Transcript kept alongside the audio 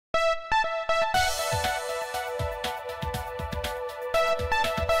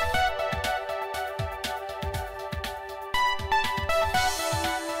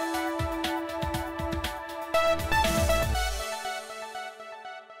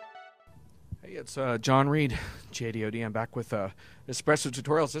Hey, it's Jon Reed, JDOD. I'm back with Espresso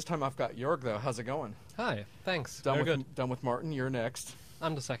tutorials. This time I've got Joerg, though. How's it going? Hi, thanks. Done Very with good. done with Martin. You're next.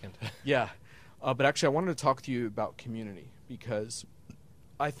 I'm the second. Yeah, but actually, I wanted to talk to you about community because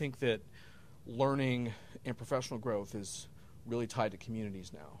I think that learning and professional growth is really tied to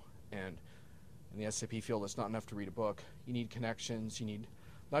communities now. And in the SAP field, it's not enough to read a book. You need connections. You need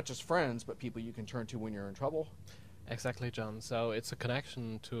not just friends, but people you can turn to when you're in trouble. Exactly, John. So it's a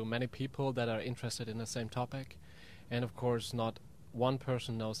connection to many people that are interested in the same topic. And of course, not one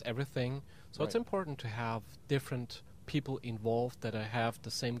person knows everything. So it's important to have different people involved that have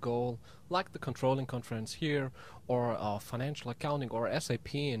the same goal, like the controlling conference here, or financial accounting, or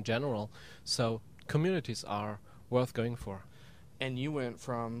SAP in general. So communities are worth going for. And you went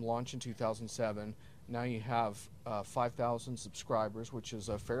from launch in 2007. Now you have 5,000 subscribers, which is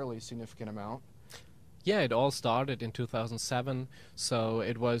a fairly significant amount. Yeah, it all started in 2007. So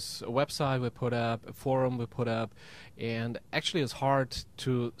it was a website we put up, a forum we put up, and actually it's hard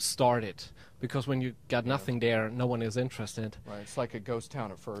to start it because when you got nothing there, no one is interested. Right, it's like a ghost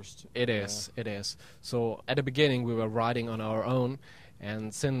town at first. It is. So at the beginning we were writing on our own,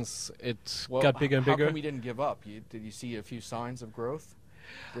 and since it got bigger and bigger. How come we didn't give up? Did you see a few signs of growth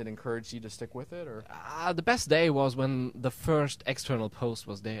that encouraged you to stick with it, or? The best day was when the first external post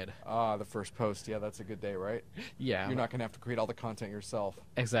was dead. The first post. Yeah, that's a good day, right? Yeah. You're not going to have to create all the content yourself.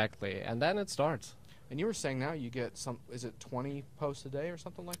 Exactly, and then it starts. And you were saying now you get is it 20 posts a day or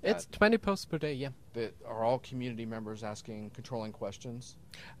something like that? It's 20 posts per day, yeah. That are all community members asking controlling questions?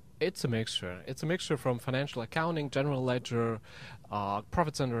 It's a mixture. It's a mixture from financial accounting, general ledger,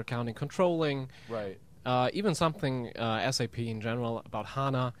 profit center accounting, controlling. Right. Even something SAP in general about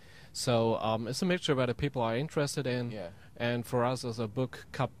HANA. So it's a mixture where the people are interested in. Yeah. And for us as a book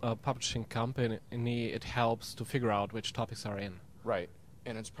publishing company, it helps to figure out which topics are in. Right.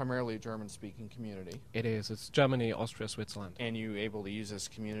 And it's primarily a German-speaking community. It is. It's Germany, Austria, Switzerland. And you able to use this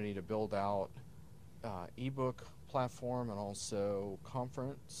community to build out ebook platform and also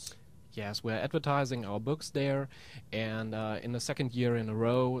conference? Yes, we're advertising our books there, and in the second year in a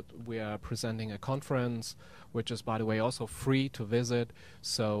row, we are presenting a conference, which is, by the way, also free to visit.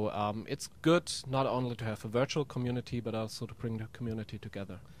 So it's good not only to have a virtual community, but also to bring the community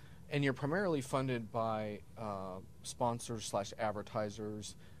together. And you're primarily funded by sponsors /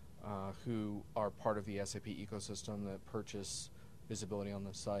 advertisers who are part of the SAP ecosystem that purchase visibility on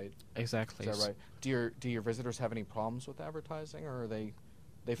the site. Exactly. Is that right? Do your visitors have any problems with advertising, or are they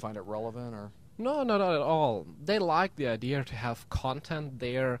find it relevant, or? No, not at all. They like the idea to have content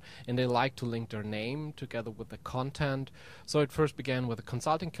there, and they like to link their name together with the content. So it first began with a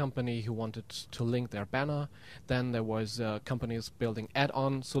consulting company who wanted to link their banner. Then there was companies building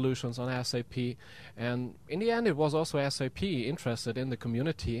add-on solutions on SAP. And in the end, it was also SAP interested in the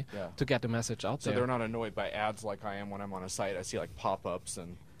community to get the message out there. So they're not annoyed by ads like I am when I'm on a site. I see like pop-ups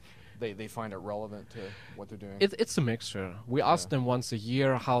and they find it relevant to what they're doing. It's a mixture. We ask them once a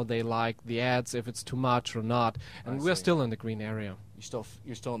year how they like the ads, if it's too much or not, and we're still in the green area.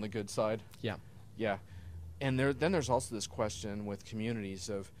 You're still on the good side? Yeah. Yeah. And then there's also this question with communities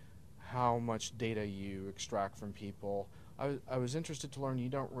of how much data you extract from people. I was interested to learn you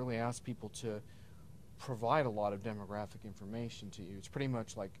don't really ask people to provide a lot of demographic information to you. It's pretty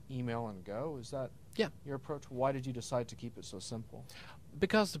much like email and go. Is that your approach? Why did you decide to keep it so simple?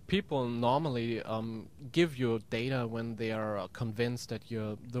 Because the people normally give you data when they are convinced that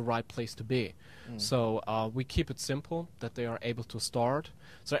you're the right place to be. So we keep it simple, that they are able to start.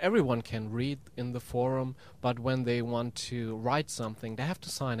 So everyone can read in the forum, but when they want to write something, they have to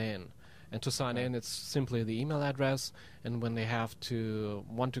sign in. And to sign in, it's simply the email address. And when they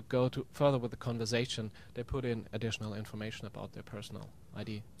want to go further with the conversation, they put in additional information about their personal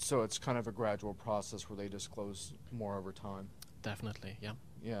ID. So it's kind of a gradual process where they disclose more over time. Definitely, yeah.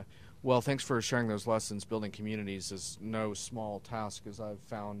 Yeah. Well, thanks for sharing those lessons. Building communities is no small task, as I've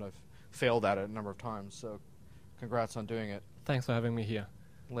found. I've failed at it a number of times. So congrats on doing it. Thanks for having me here.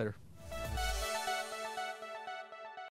 Later.